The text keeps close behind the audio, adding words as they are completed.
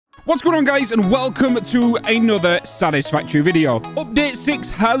What's going on, guys, and welcome to another Satisfactory video. Update 6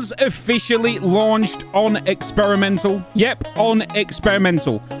 has officially launched on experimental. Yep, on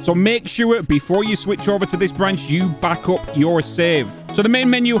experimental. So make sure before you switch over to this branch, you back up your save. So the main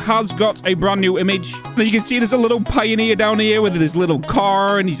menu has got a brand new image. And you can see there's a little pioneer down here with this little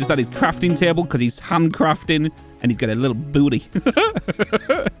car, and he's just at his crafting table because he's handcrafting, and he's got a little booty.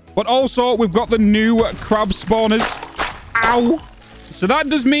 But also, we've got the new crab spawners. Ow! So that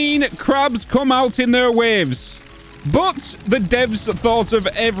does mean crabs come out in their waves. But the devs thought of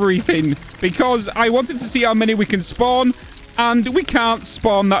everything because I wanted to see how many we can spawn, and we can't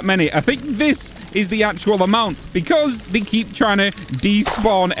spawn that many. I think this is the actual amount because they keep trying to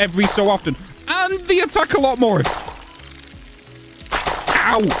despawn every so often, and they attack a lot more.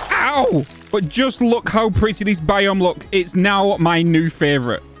 Ow! Ow! But just look how pretty this biome looks. It's now my new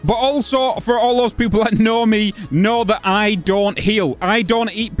favorite. But also, for all those people that know me, know that I don't heal. I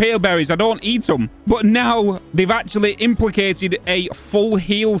don't eat pale berries. I don't eat them. But now, they've actually implicated a full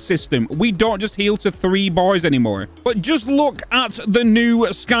heal system. We don't just heal to 3 bars anymore. But just look at the new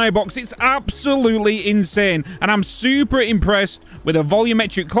skybox. It's absolutely insane. And I'm super impressed with the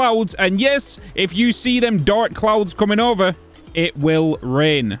volumetric clouds. And yes, if you see them dark clouds coming over, it will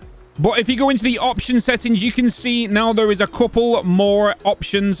rain. But if you go into the option settings, you can see now there is a couple more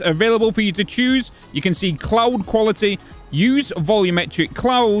options available for you to choose. You can see cloud quality, use volumetric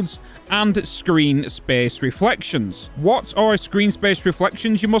clouds, and screen space reflections. What are screen space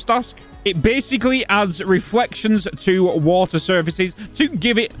reflections, you must ask? It basically adds reflections to water surfaces to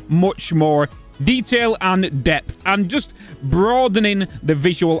give it much more detail and depth, and just broadening the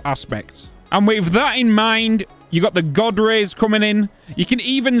visual aspect. And with that in mind, you got the God rays coming in. You can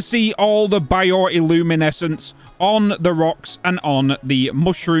even see all the bioluminescence on the rocks and on the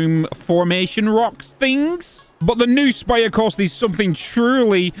mushroom formation rocks things. But the new Spire coast is something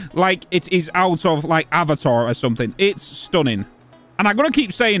truly like it is out of like Avatar or something. It's stunning. And I'm going to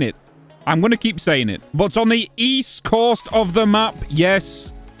keep saying it. I'm going to keep saying it. But on the east coast of the map,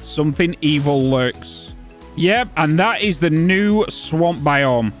 yes, something evil lurks. Yep, and that is the new swamp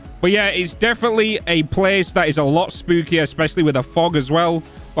biome. But yeah, it's definitely a place that is a lot spookier, especially with a fog as well.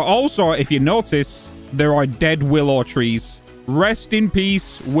 But also, if you notice, there are dead willow trees. Rest in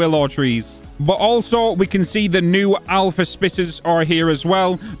peace, willow trees. But also, we can see the new alpha spitters are here as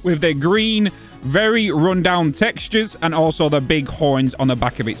well, with their green, very rundown textures, and also the big horns on the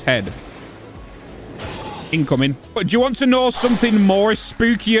back of its head. Incoming. But do you want to know something more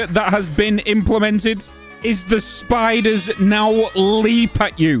spookier that has been implemented? Is the spiders now leap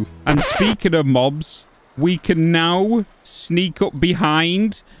at you. And speaking of mobs, we can now sneak up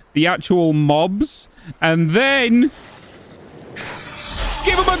behind the actual mobs and then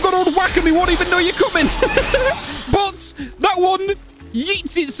give them a good old whack and they won't even know you're coming. But that one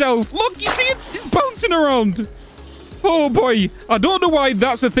yeets itself. Look, you see it? It's bouncing around. Oh boy, I don't know why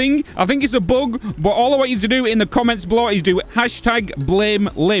that's a thing. I think it's a bug, but all I want you to do in the comments below is do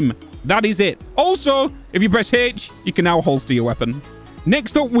 #BlameLim. That is it. Also, if you press H, you can now holster your weapon.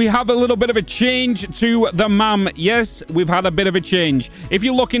 Next up, we have a little bit of a change to the MAM. Yes, we've had a bit of a change. If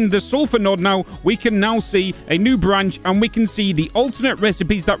you look in the sulfur node now, we can now see a new branch, and we can see the alternate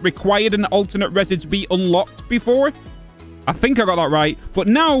recipes that required an alternate recipe to be unlocked before. I think I got that right. But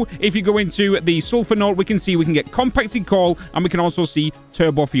now, if you go into the sulfur node, we can see we can get compacted coal, and we can also see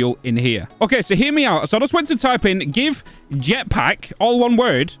turbo fuel in here. Okay, so hear me out. So I just went to type in give jetpack, all one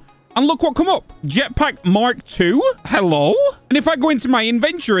word, and look what come up. Jetpack Mark II? Hello? And if I go into my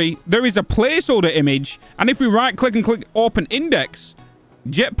inventory, there is a placeholder image. And if we right click and click open index,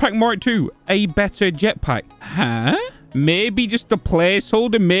 Jetpack Mark II, a better jetpack. Huh? Maybe just a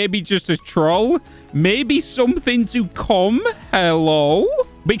placeholder, maybe just a troll, maybe something to come. Hello?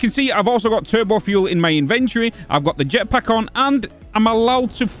 But you can see I've also got turbo fuel in my inventory. I've got the jetpack on and I'm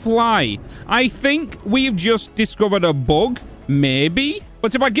allowed to fly. I think we've just discovered a bug. Maybe.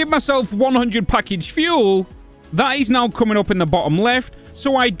 But if I give myself 100 package fuel, that is now coming up in the bottom left.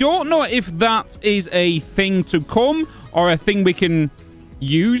 So I don't know if that is a thing to come or a thing we can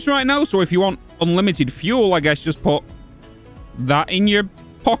use right now. So if you want unlimited fuel, I guess just put that in your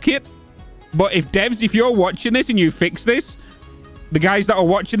pocket. But if devs, if you're watching this and you fix this, the guys that are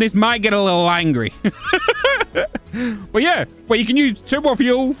watching this might get a little angry. But yeah, well, you can use turbo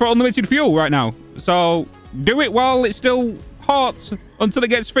fuel for unlimited fuel right now. So do it while it's still hot until it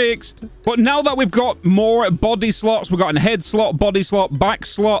gets fixed. But now that we've got more body slots, we've got a head slot, body slot, back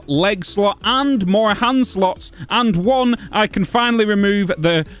slot, leg slot, and more hand slots. And one, I can finally remove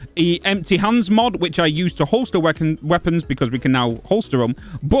the empty hands mod, which I use to holster weapons because we can now holster them.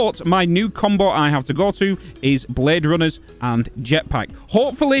 But my new combo I have to go to is Blade Runners and Jetpack.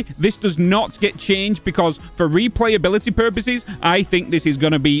 Hopefully, this does not get changed because for replayability purposes, I think this is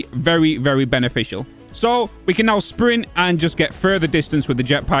going to be very, very beneficial. So we can now sprint and just get further distance with the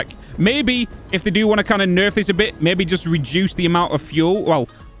jetpack. Maybe if they do want to kind of nerf this a bit, maybe just reduce the amount of fuel. Well,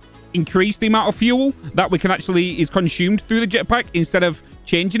 increase the amount of fuel that we can actually is consumed through the jetpack instead of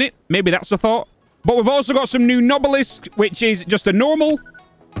changing it. Maybe that's a thought. But we've also got some new Nobelisks, which is just a normal,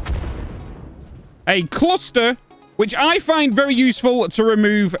 a cluster, which I find very useful to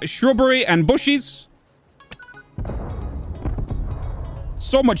remove shrubbery and bushes.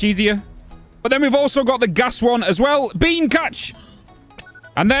 So much easier. But then we've also got the gas one as well. Bean catch.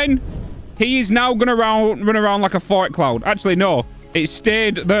 And then he is now going to run around like a fart cloud. Actually, no. It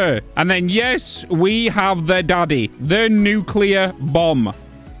stayed there. And then, yes, we have the daddy. The nuclear bomb.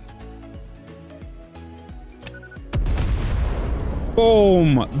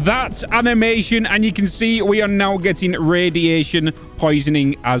 Boom. That's animation. And you can see we are now getting radiation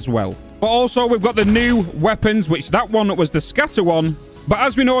poisoning as well. But also, we've got the new weapons, which that one was the scatter one. But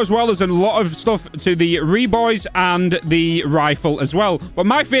as we know as well, there's a lot of stuff to the reboys and the rifle as well. But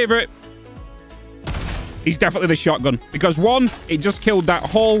my favorite is definitely the shotgun. Because one, it just killed that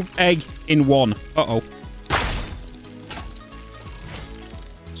whole egg in one. Uh-oh.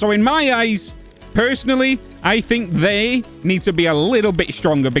 So in my eyes, personally, I think they need to be a little bit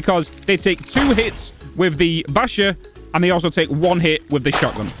stronger. Because they take 2 hits with the basher. And they also take 1 hit with the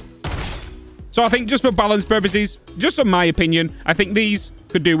shotgun. So I think just for balance purposes, just in my opinion, I think these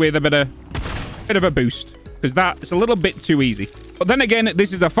could do with a bit of a boost. Because that's a little bit too easy. But then again,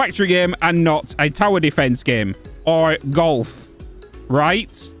 this is a factory game and not a tower defense game. Or golf.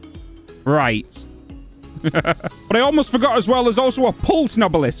 Right? Right. But I almost forgot as well, there's also a pulse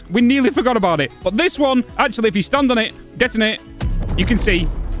Nobelisk. We nearly forgot about it. But this one, actually, if you stand on it, detonate, you can see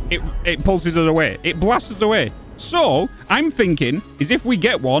it pulses us away. It blasts us away. So, I'm thinking, is if we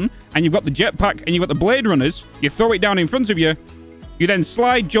get one, and you've got the jetpack, and you've got the Blade Runners, you throw it down in front of you, you then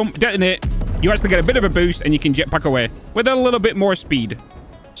slide, jump, detonate, you actually get a bit of a boost, and you can jetpack away with a little bit more speed.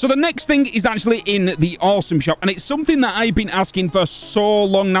 So the next thing is actually in the Awesome Shop, and it's something that I've been asking for so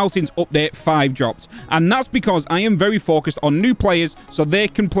long now since Update 5 dropped. And that's because I am very focused on new players so they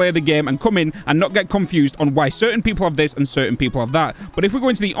can play the game and come in and not get confused on why certain people have this and certain people have that. But if we go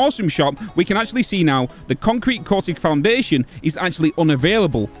into the Awesome Shop, we can actually see now the concrete coated foundation is actually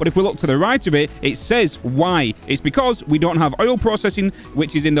unavailable. But if we look to the right of it, it says why. It's because we don't have oil processing,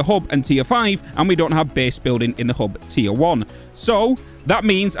 which is in the hub and tier 5, and we don't have base building in the hub tier 1. So that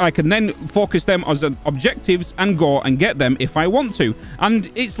means I can then focus them as objectives and go and get them if I want to.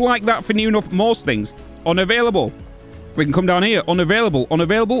 And it's like that for new enough most things. Unavailable. We can come down here. Unavailable.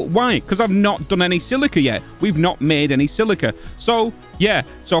 Unavailable. Why? Because I've not done any silica yet. We've not made any silica. So, yeah.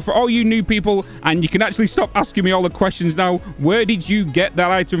 So for all you new people, and you can actually stop asking me all the questions now. Where did you get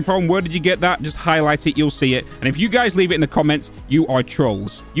that item from? Where did you get that? Just highlight it. You'll see it. And if you guys leave it in the comments, you are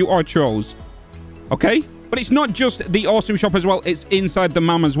trolls. You are trolls. Okay? But it's not just the Awesome Shop as well, it's inside the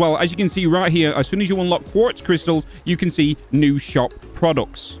MAM as well. As you can see right here, as soon as you unlock quartz crystals, you can see new shop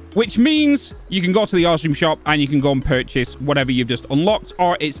products. Which means you can go to the Awesome Shop and you can go and purchase whatever you've just unlocked,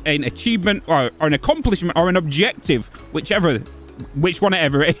 or it's an achievement, or an accomplishment, or an objective, whichever it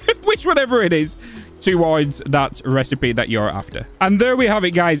is, towards that recipe that you're after. And there we have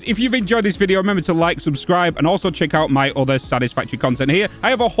it, guys. If you've enjoyed this video, remember to like, subscribe, and also check out my other Satisfactory content here. I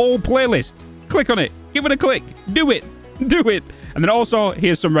have a whole playlist. Click on it. Give it a click. Do it. Do it. And then also,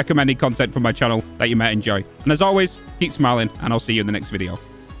 here's some recommended content from my channel that you might enjoy. And as always, keep smiling, and I'll see you in the next video.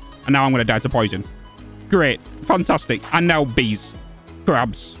 And now I'm going to die to poison. Great. Fantastic. And now bees.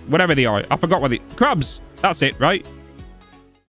 Crabs. Whatever they are. I forgot what they... Crabs. That's it, right?